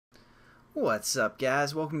What's up,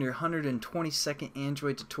 guys? Welcome to your 122nd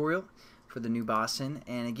Android tutorial for the new Boston.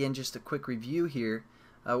 And again, just a quick review here.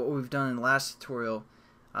 What we've done in the last tutorial,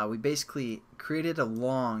 we basically created a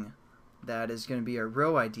long that is going to be our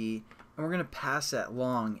row ID, and we're going to pass that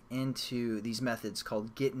long into these methods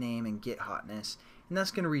called getName and getHotness, and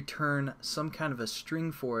that's going to return some kind of a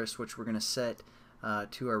string for us, which we're going to set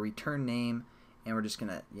to our return name, and we're just going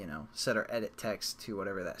to set our edit text to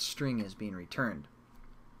whatever that string is being returned.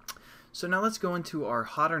 So now let's go into our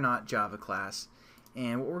hot or not Java class,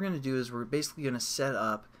 and what we're going to do is we're basically going to set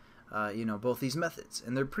up both these methods,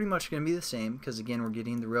 and they're pretty much going to be the same because again we're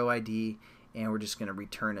getting the row ID and we're just going to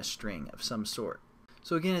return a string of some sort.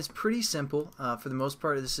 So again, it's pretty simple. For the most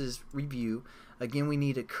part, this is review. Again, we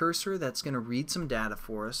need a cursor that's going to read some data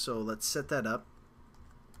for us, so let's set that up.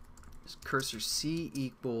 This cursor C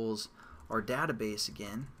equals our database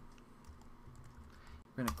again.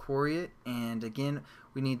 We're going to query it, and again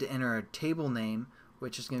we need to enter our table name,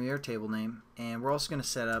 which is going to be our table name, and we're also going to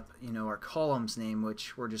set up our columns name,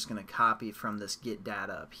 which we're just going to copy from this get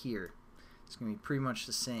data up here. It's going to be pretty much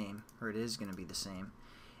the same, or it is going to be the same.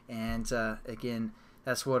 And again,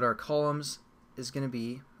 that's what our columns is going to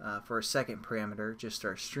be for our second parameter, just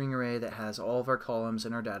our string array that has all of our columns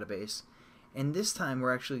in our database. And this time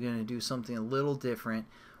we're actually going to do something a little different.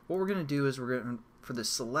 What we're going to do is for the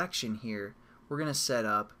selection here, we're going to set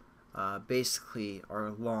up basically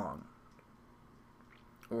our long,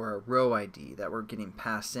 or our row ID that we're getting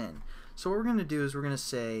passed in. So what we're going to do is we're going to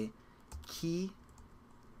say key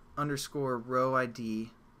underscore row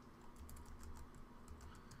ID,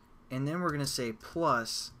 and then we're going to say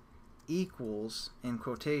plus equals in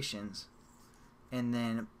quotations, and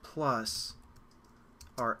then plus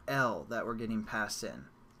our L that we're getting passed in,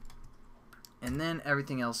 and then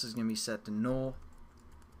everything else is going to be set to null.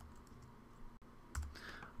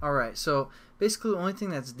 Alright, so basically the only thing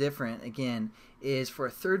that's different, again, is for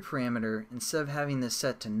a third parameter, instead of having this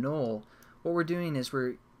set to null, what we're doing is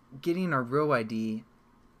we're getting our row ID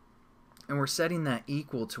and we're setting that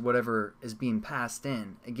equal to whatever is being passed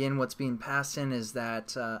in. Again, what's being passed in is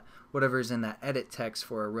that whatever is in that edit text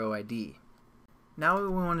for our row ID. Now what we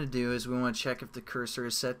want to do is we want to check if the cursor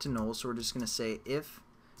is set to null, so we're just going to say if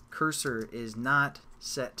cursor is not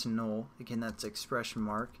set to null, again that's expression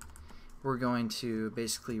mark, we're going to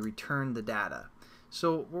basically return the data.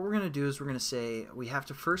 So what we're going to do is we're going to say we have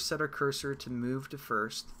to first set our cursor to move to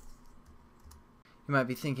first. You might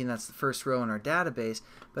be thinking that's the first row in our database,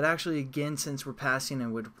 but actually again, since we're passing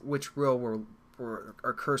in which row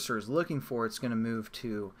our cursor is looking for, it's going to move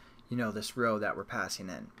to this row that we're passing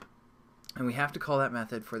in. And we have to call that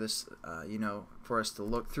method for this for us to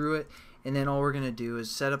look through it, and then all we're going to do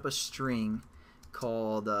is set up a string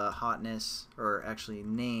called hotness, or actually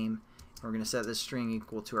name. We're going to set this string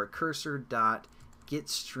equal to our cursor dot get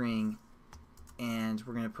string, and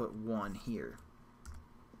we're going to put 1 here.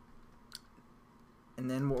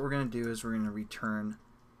 And then what we're going to do is we're going to return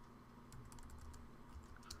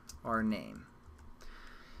our name.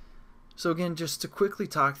 So again, just to quickly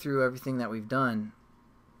talk through everything that we've done,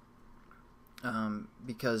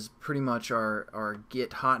 because pretty much our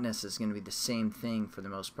get hotness is going to be the same thing for the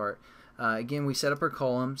most part. Again, we set up our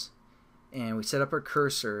columns, and we set up our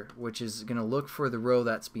cursor, which is going to look for the row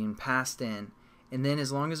that's being passed in, and then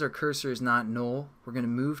as long as our cursor is not null, we're going to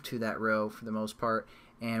move to that row for the most part,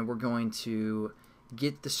 and we're going to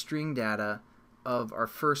get the string data of our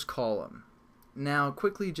first column. Now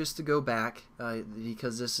quickly, just to go back,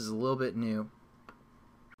 because this is a little bit new,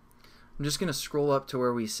 I'm just going to scroll up to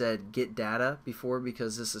where we said get data before,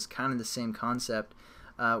 because this is kind of the same concept.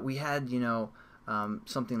 We had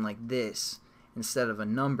something like this instead of a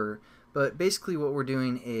number. But basically what we're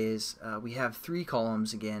doing is we have 3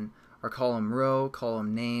 columns again, our column row,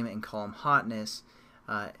 column name, and column hotness,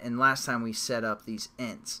 and last time we set up these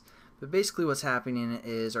ints. But basically what's happening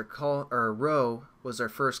is our row was our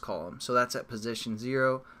first column, so that's at position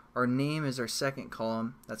 0. Our name is our second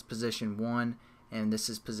column, that's position 1, and this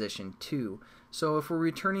is position 2. So if we're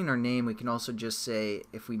returning our name, we can also just say,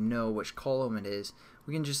 if we know which column it is,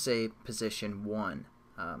 we can just say position 1.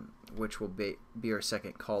 Which will be our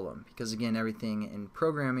second column, because again everything in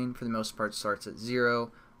programming for the most part starts at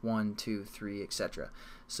 0, 1, 2, 3, etc.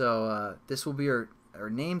 So this will be our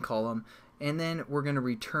name column, and then we're going to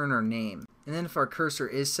return our name. And then if our cursor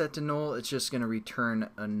is set to null, it's just going to return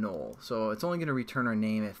a null. So it's only going to return our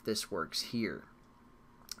name if this works here.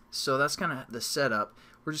 So that's kind of the setup.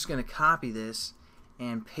 We're just going to copy this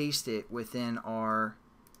and paste it within or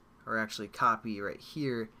actually copy right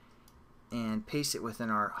here and paste it within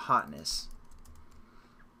our hotness.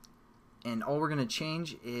 And all we're going to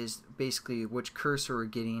change is basically which cursor we're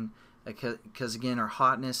getting because again our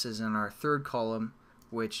hotness is in our third column,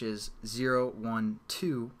 which is 0, 1,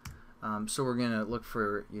 2. So we're going to look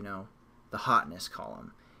for, you know, the hotness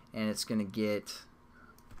column, and it's going to get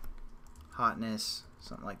hotness,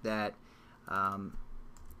 something like that, and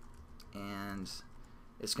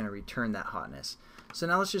it's going to return that hotness. So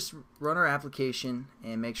now let's just run our application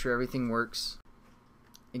and make sure everything works.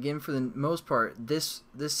 Again, for the most part, this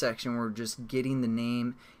section we're just getting the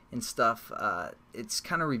name and stuff. It's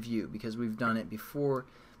kind of review because we've done it before,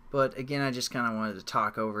 but again, I just kind of wanted to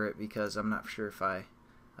talk over it because I'm not sure if I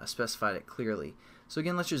specified it clearly. So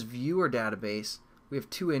again, let's just view our database. We have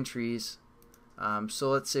 2 entries. So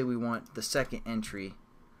let's say we want the second entry.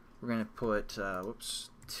 We're going to put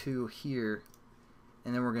 2 here,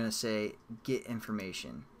 and then we're going to say get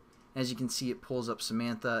information. As you can see, it pulls up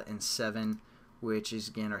Samantha and 7, which is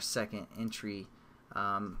again our second entry.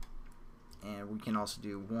 And we can also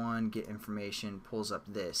do 1 get information, pulls up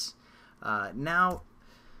this. Now,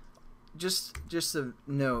 just a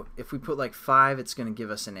note, if we put like 5, it's going to give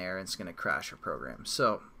us an error and it's going to crash our program.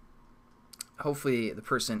 So hopefully the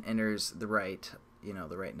person enters the right,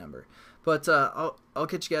 the right number. But I'll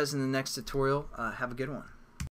catch you guys in the next tutorial. Have a good one.